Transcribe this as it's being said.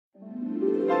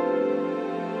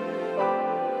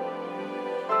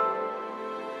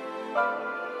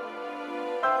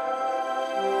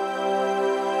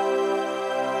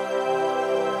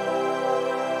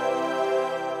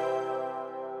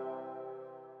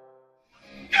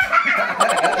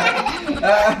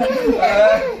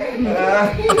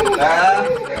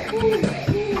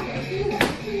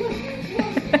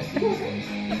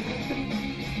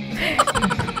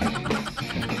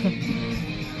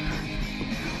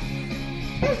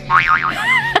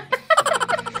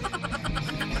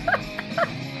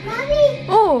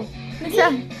Oh,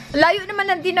 layo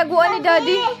naman ang tinaguan ni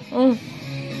Daddy. Oh.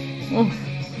 Oh. Oh.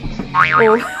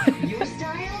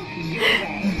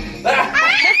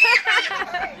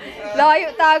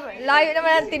 Layo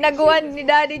naman ang tinaguan ni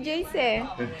Daddy Jace eh.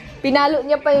 Pinalo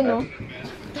niya pa yun, no?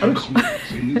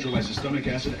 Neutralize the stomach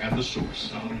acid at the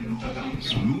source.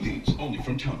 Smoothies only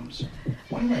from Tums.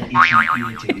 Why let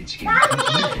irritated skin?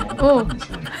 Oh.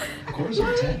 Cortisol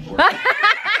 10.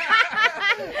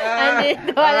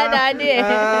 Andito wala Daddy eh.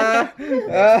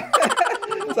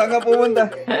 Saan ka pumunta?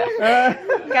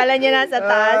 Kala niya nasa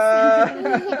taas.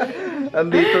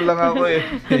 Andito lang ako eh.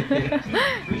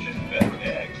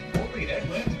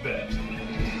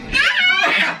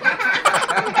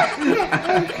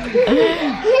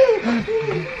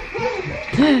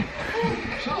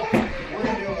 So, we're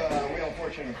going to do a Wheel of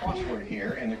Fortune crossword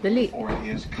here, and the clue for it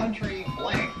is country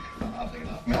blank. Oddly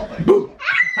enough, Melbourne.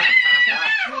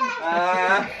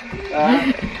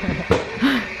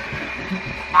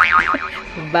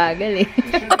 Bagal eh.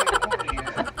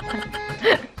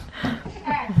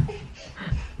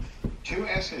 Two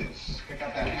S's. Pick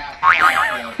up that half that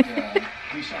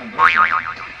we saw in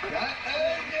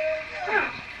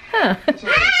Huh.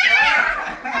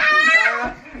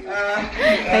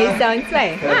 May sounds pa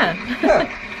eh. Huh.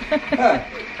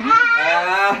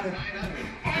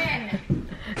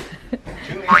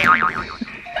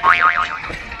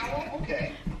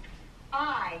 Okay.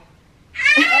 I.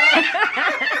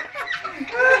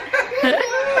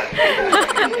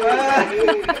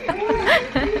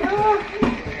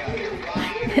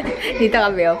 Dito ka,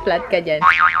 Beo. Flat ka dyan.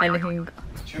 Anuhin ko.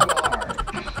 Two R's.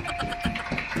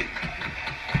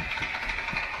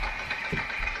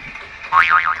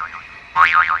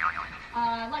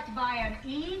 I'd like to buy an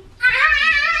E.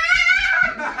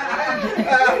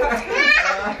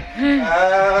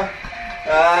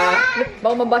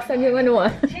 Baka mabasag yung ano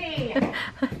ah. T.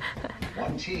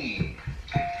 One T.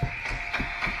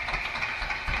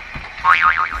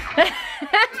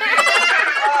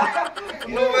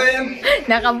 Ano ba yan?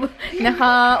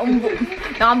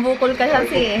 Nakabukol ka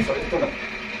kasi eh.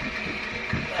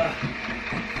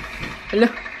 Hello?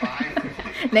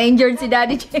 Na-injured si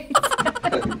Daddy Jace.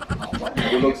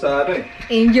 Bulog sa ano eh.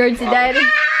 Injured si Daddy.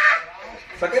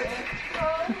 Sakit?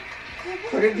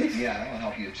 Sakit, Jace? Yeah, that will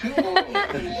help you too.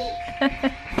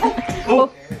 Oh!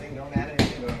 Everything, don't add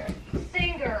anything. Okay.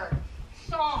 Singer.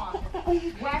 Song.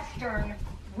 Western.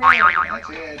 Radio. That's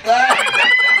it.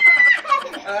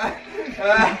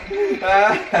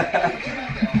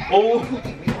 Oh!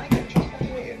 We like it. Just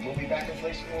play it. We'll be back in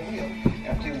place of the wheel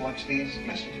after you watch these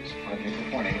messages. Project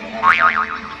reporting.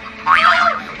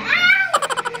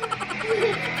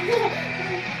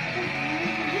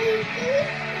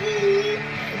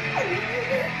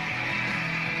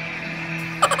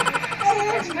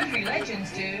 As country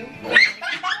legends do.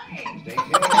 Stay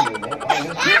tuned. You won't find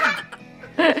this.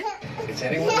 It's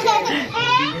anyone's game.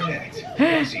 Will be your next.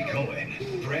 Casey Cohen,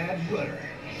 Brad Rutter.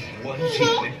 One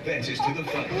team advances to the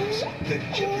finals. The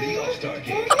Jeopardy All-Star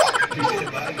Games.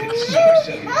 Presented by Consumer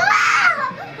Cellular.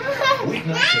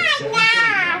 Weeknights at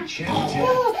 7:30 on Channel 10.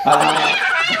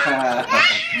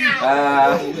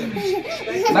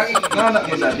 Nakanak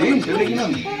mo dati? Galing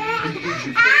nun.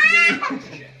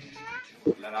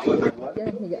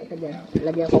 Diyan, higa ka dyan.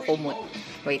 Lagyan ko kumot.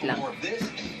 Wait lang. More of this,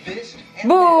 this, and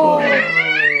Boom!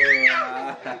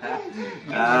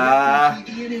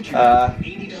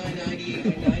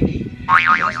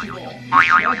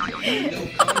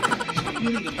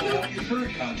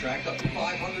 current contract up to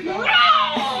 $500.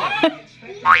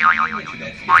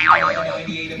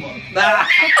 $98 a month.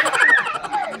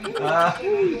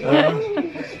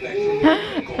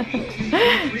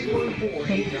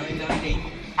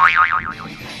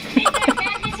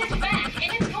 Madness is back,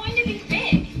 and it's going to be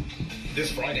big.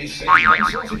 This Friday, sale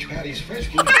sausage patties, fresh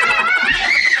blue.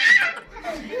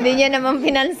 Hindi niya naman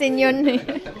pinansin yun eh.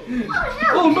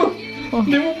 Oh no!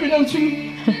 Hindi mo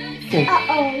pinansin.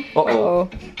 Oo.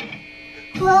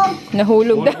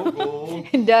 Nahulog daw.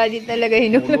 Daddy talaga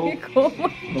hinulog ko.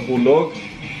 Nahulog?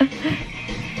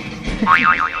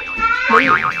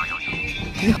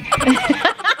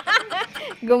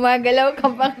 Gumagalaw ka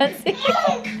pa kasi.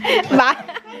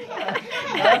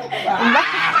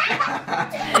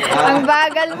 Ang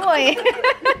bagal mo eh.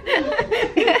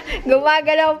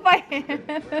 Gumagalaw pa eh.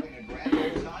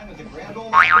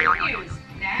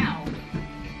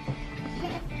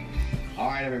 All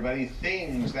right, everybody.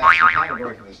 Things, that's the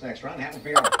category for this next round. Have to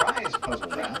figure out a prize puzzle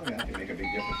round. That can make a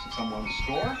big difference in someone's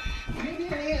score. Maybe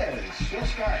it is. We'll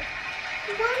start.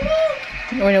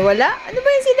 Ano, wala? Ano ba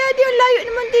yung si Daddy? Ang layo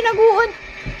naman tinaguan.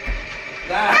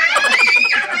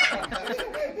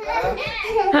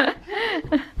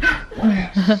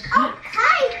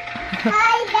 Hi!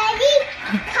 Hi, Daddy!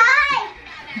 Hi!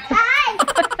 Hi!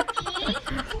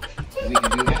 We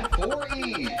can do that for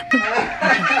E.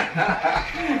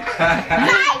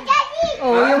 Hi, Daddy!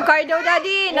 Oh, yung car daw,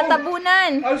 Daddy.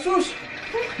 Natabunan. Alsus!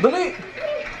 Dali!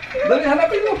 Dali,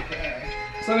 hanapin mo!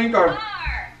 Saan yung car?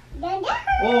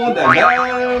 Oh, dadam!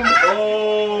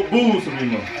 Oh, boo!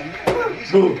 Sabihin mo.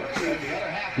 Boo!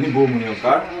 Hinibo mo yung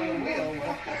car?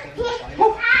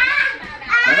 Oh!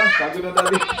 Ano? Sabi na,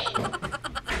 Daddy.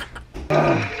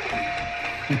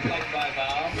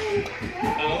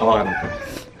 Hawakan mo.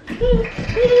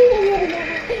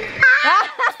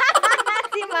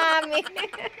 Si Mami.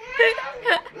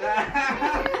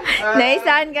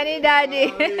 Naisahan ka ni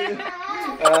Daddy.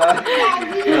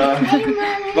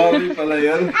 Bobby pala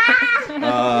yun.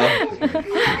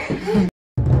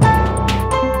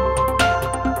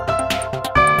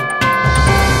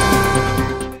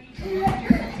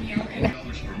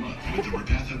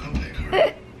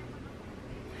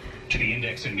 To the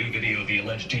index, a new video of the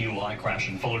alleged DUI crash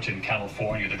in Fullerton,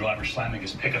 California. The driver slamming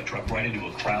his pickup truck right into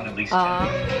a crowd at least 10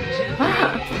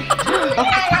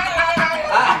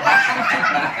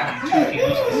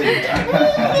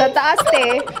 Sa taas,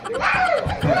 te.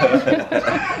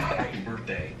 Happy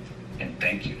birthday, and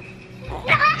thank you.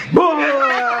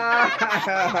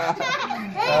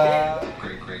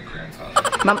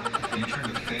 Great-great-grandfather. Ma'am. You turn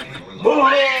to the family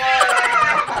or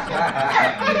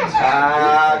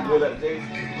Gulat, Jace.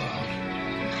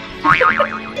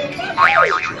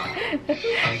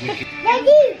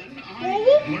 Daddy!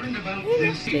 Daddy! Learned about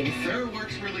this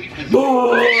fireworks relief.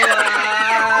 Gulat,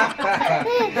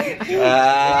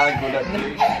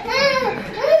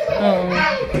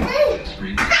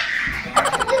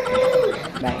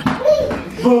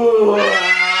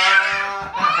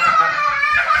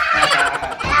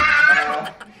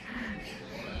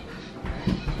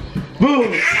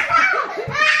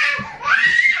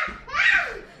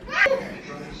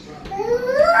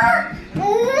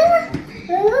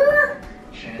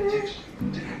 Chantix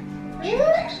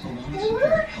along with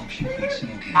support helps you quit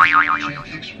smoking.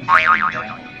 Chantix will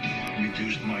down,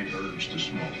 reduced my urge to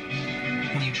smoke.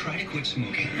 When you try to quit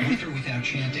smoking, with or without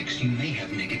Chantix, you may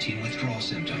have nicotine withdrawal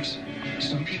symptoms.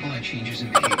 Some people have changes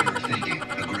in behavior or thinking,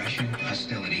 aggression,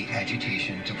 hostility,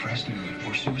 agitation, depressed mood,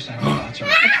 or suicidal thoughts. Tell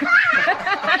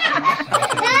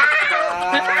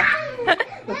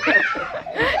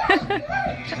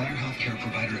your healthcare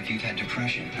provider if you've had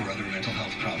depression or other mental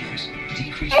health problems.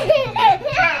 Decrease $5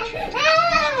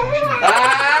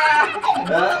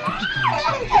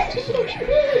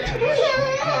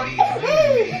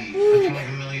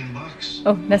 million.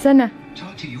 Oh, nasaan na?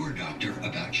 Talk to your doctor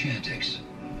about Chantix.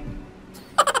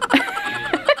 I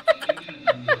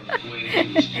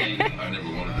never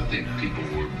wanted to think people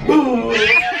were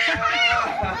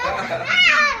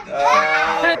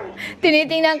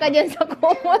Tinitingnan ka dyan sa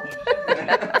kumot.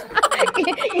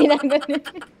 Ginagano.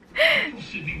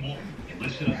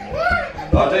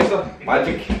 Oh, Jace, oh.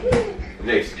 Magic.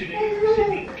 Jace.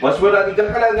 Watch mo natin. Diyan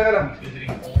ka lang, diyan ka lang.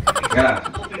 Diyan ka lang.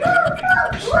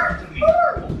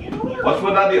 Watch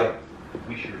mo daddy, oh.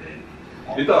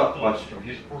 Dito, watch.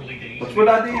 Watch mo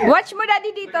daddy. Watch mo, Daddy,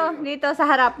 dito. Dito sa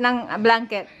harap ng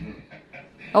blanket.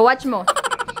 Oh, watch mo. Watch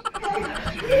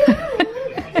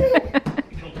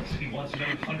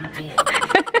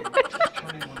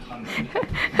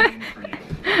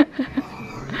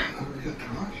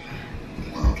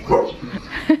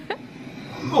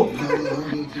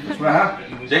mo ha?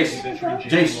 Jace.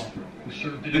 Jace.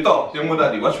 Dito, tingnan mo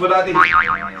daddy. Watch mo daddy.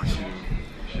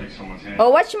 Oh,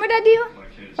 watch mo, Daddy. Oh.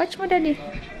 Watch mo, Daddy.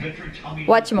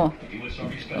 Watch mo.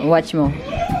 Watch mo.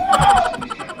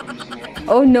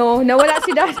 Oh no, nawala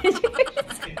si Daddy.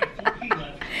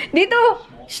 Dito.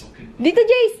 Shh. Dito,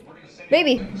 Jace.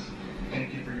 Baby.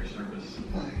 Thank you for your service.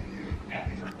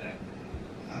 Happy birthday.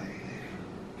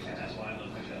 And that's why I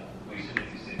love Michelle. We used to live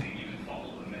in Sydney, you can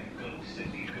follow the man. Go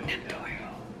Sydney, go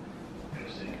downtown. Go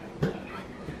Sydney.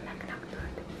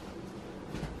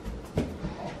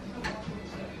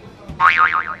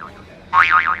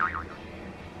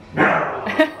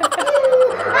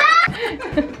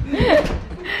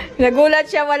 Nagulat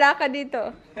siya, wala ka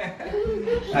dito.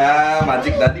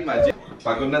 Magic daddy, magic.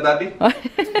 Pagod na daddy?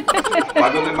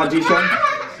 Pagod na magician?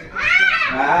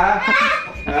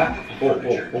 Oh.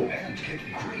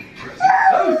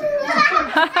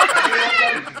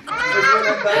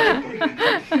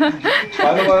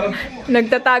 Paano?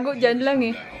 Nagtatago dyan lang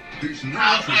eh.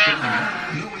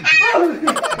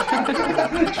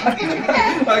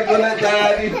 Pagod na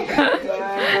daddy.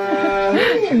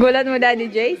 Gulat mo, Daddy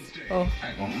Jace? Oh.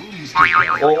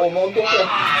 Oo, monto ko.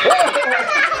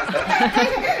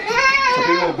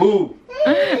 Sabi mo, boo!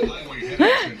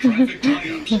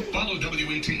 Follow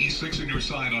WATE6 in your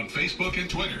side on Facebook and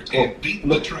Twitter. And Beat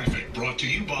the Traffic, brought to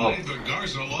you by the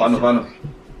Garza Law Firm. Paano?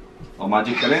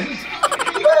 Magic ka rin?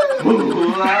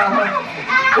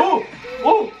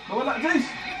 Nawala, Jace!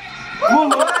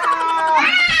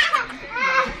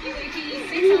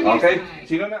 Okay,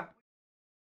 sino na?